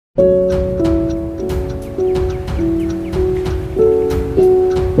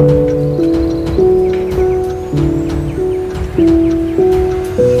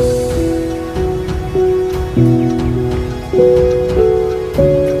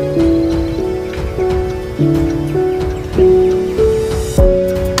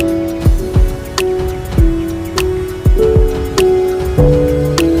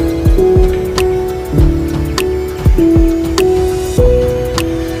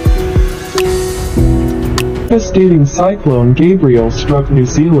Devastating Cyclone Gabriel struck New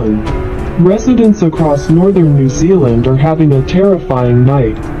Zealand. Residents across northern New Zealand are having a terrifying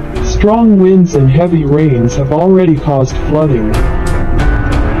night. Strong winds and heavy rains have already caused flooding.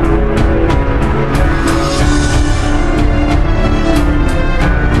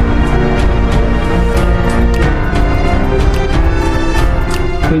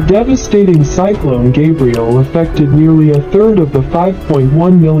 The devastating Cyclone Gabriel affected nearly a third of the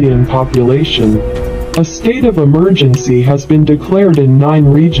 5.1 million population. A state of emergency has been declared in 9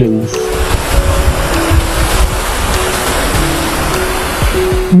 regions.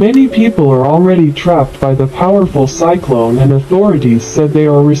 Many people are already trapped by the powerful cyclone, and authorities said they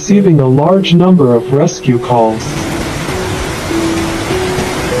are receiving a large number of rescue calls.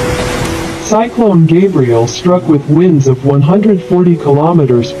 Cyclone Gabriel struck with winds of 140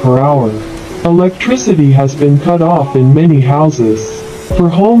 kilometers per hour. Electricity has been cut off in many houses. For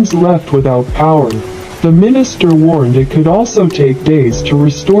homes left without power, the minister warned it could also take days to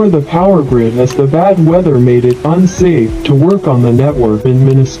restore the power grid as the bad weather made it unsafe to work on the network.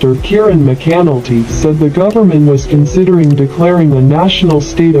 Minister Kieran McAnulty said the government was considering declaring a national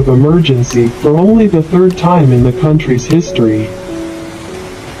state of emergency for only the 3rd time in the country's history.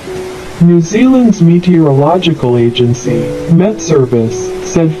 New Zealand's meteorological agency, Met Service,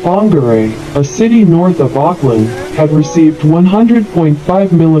 said Whangarei, a city north of Auckland, had received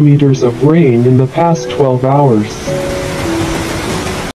 100.5 millimeters of rain in the past 12 hours.